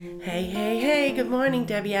Hey, hey, hey, good morning.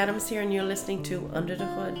 Debbie Adams here, and you're listening to Under the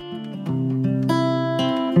Hood.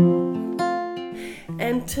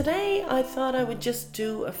 And today I thought I would just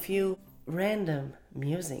do a few random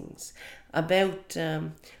musings about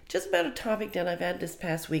just about a topic that I've had this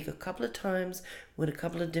past week a couple of times with a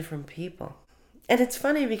couple of different people. And it's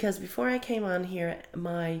funny because before I came on here,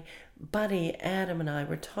 my buddy Adam and I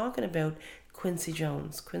were talking about Quincy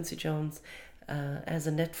Jones. Quincy Jones has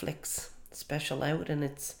a Netflix special out, and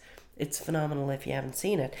it's phenomenal if you haven't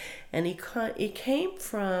seen it. And he came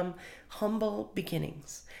from humble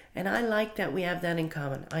beginnings, and I like that we have that in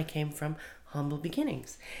common. I came from humble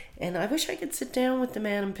beginnings, and I wish I could sit down with the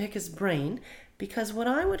man and pick his brain, because what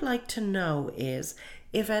I would like to know is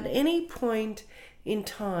if at any point in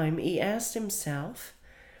time he asked himself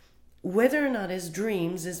whether or not his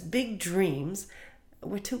dreams, his big dreams,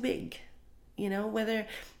 were too big. You know, whether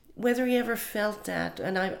he ever felt that,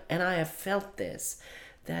 and I have felt this,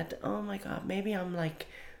 that, oh my God, maybe I'm like,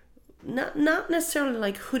 not necessarily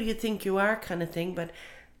like who do you think you are kind of thing, but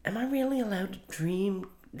am I really allowed to dream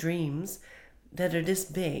dreams that are this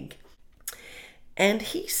big? And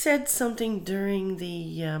he said something during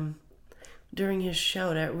his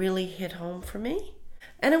show that really hit home for me.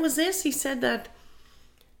 And it was this: he said that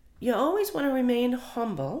you always want to remain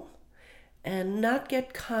humble and not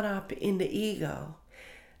get caught up in the ego.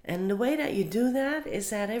 And the way that you do that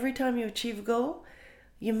is that every time you achieve a goal,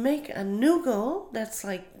 you make a new goal that's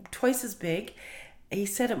like twice as big. He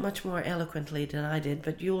said it much more eloquently than I did,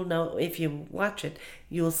 but you'll know if you watch it,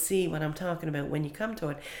 you'll see what I'm talking about when you come to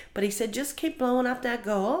it. But he said, just keep blowing up that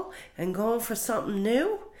goal and going for something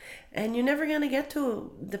new, and you're never going to get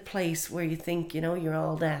to the place where you think, you're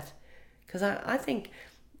all that. Because I think,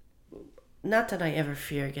 not that I ever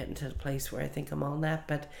fear getting to the place where I think I'm all that,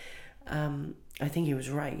 but I think he was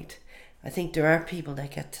right. I think there are people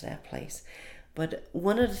that get to that place. But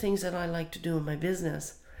one of the things that I like to do in my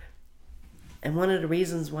business, and one of the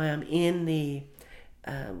reasons why I'm in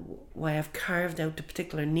why I've carved out the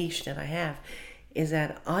particular niche that I have, is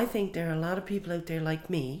that I think there are a lot of people out there like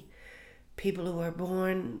me, people who are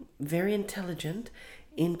born very intelligent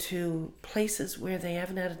into places where they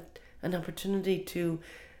haven't had an opportunity to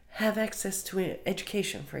have access to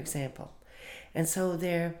education, for example. And so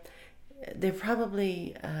they're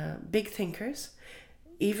probably big thinkers,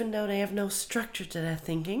 even though they have no structure to that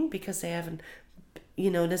thinking, because they haven't,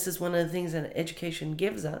 this is one of the things that education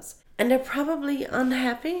gives us. And they're probably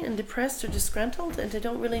unhappy and depressed or disgruntled, and they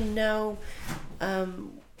don't really know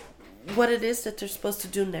what it is that they're supposed to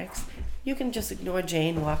do next. You can just ignore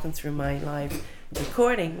Jane walking through my live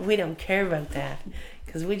recording. We don't care about that,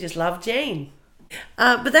 because we just love Jane.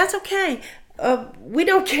 But that's okay. We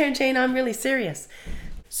don't care, Jane. I'm really serious.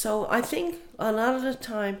 So I think a lot of the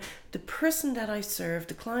time, the person that I serve,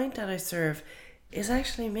 the client that I serve, is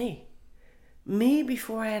actually me. Me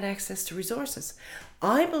before I had access to resources.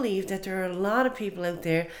 I believe that there are a lot of people out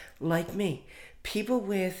there like me. People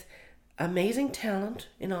with amazing talent,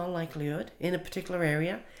 in all likelihood, in a particular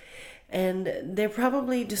area. And they're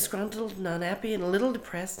probably disgruntled and unhappy and a little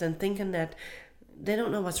depressed and thinking that they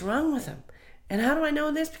don't know what's wrong with them. And how do I know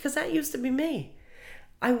this? Because that used to be me.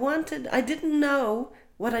 I didn't know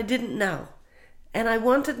what I didn't know. And I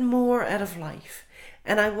wanted more out of life.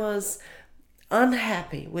 And I was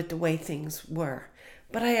unhappy with the way things were.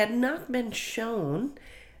 But I had not been shown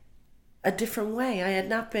a different way. I had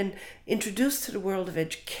not been introduced to the world of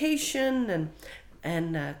education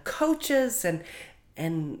and coaches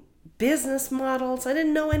and business models. I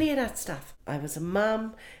didn't know any of that stuff. I was a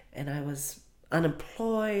mom, and I was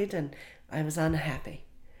unemployed, and I was unhappy.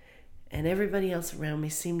 And everybody else around me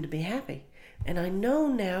seemed to be happy. And I know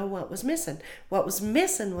now what was missing. What was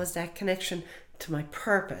missing was that connection to my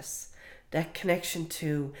purpose, that connection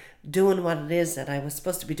to doing what it is that I was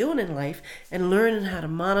supposed to be doing in life, and learning how to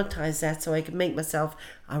monetize that so I could make myself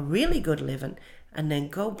a really good living, and then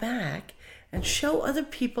go back and show other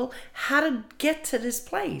people how to get to this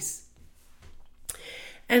place.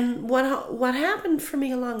 And what happened for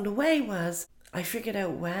me along the way was I figured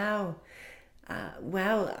out, wow,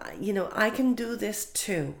 I can do this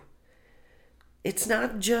too. It's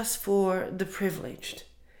not just for the privileged.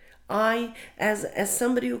 I, as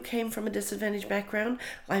somebody who came from a disadvantaged background,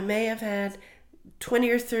 I may have had 20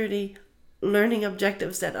 or 30 learning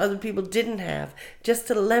objectives that other people didn't have, just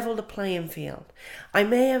to level the playing field. I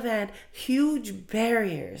may have had huge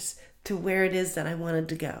barriers to where it is that I wanted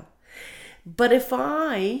to go. But if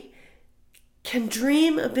I can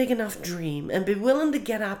dream a big enough dream and be willing to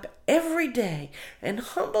get up every day and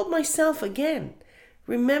humble myself again.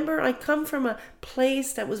 Remember, I come from a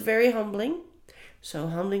place that was very humbling. So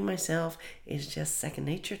humbling myself is just second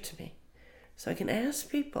nature to me. So I can ask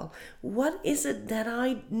people, what is it that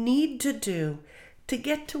I need to do to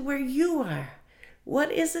get to where you are?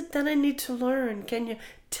 What is it that I need to learn? Can you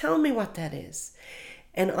tell me what that is?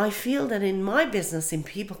 And I feel that in my business, in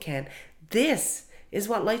PeopleCan, this is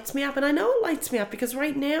what lights me up. And I know it lights me up because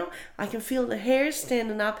right now I can feel the hair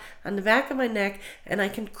standing up on the back of my neck and I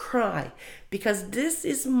can cry because this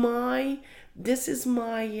is my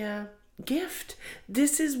gift.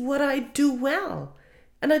 This is what I do well.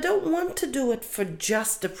 And I don't want to do it for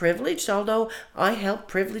just the privileged, although I help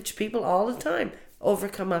privileged people all the time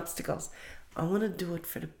overcome obstacles. I want to do it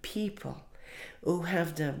for the people who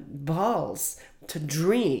have the balls to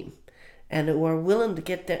dream and who are willing to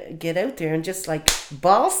get out there and just like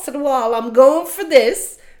balls to the wall. I'm going for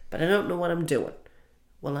this, but I don't know what I'm doing.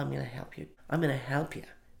 Well, I'm going to help you. I'm going to help you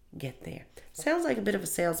get there. Sounds like a bit of a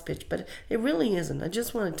sales pitch, but it really isn't. I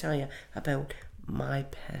just want to tell you about my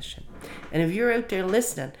passion. And if you're out there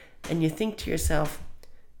listening and you think to yourself,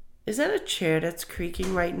 is that a chair that's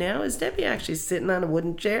creaking right now? Is Debbie actually sitting on a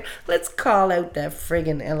wooden chair? Let's call out that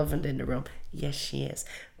friggin' elephant in the room. Yes, she is.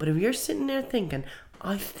 But if you're sitting there thinking,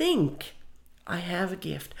 I think I have a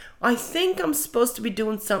gift. I think I'm supposed to be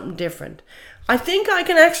doing something different. I think I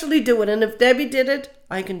can actually do it. And if Debbie did it,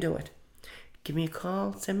 I can do it. Give me a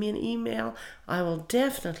call. Send me an email. I will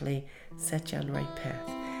definitely set you on the right path.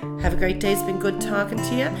 Have a great day. It's been good talking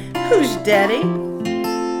to you. Who's Daddy?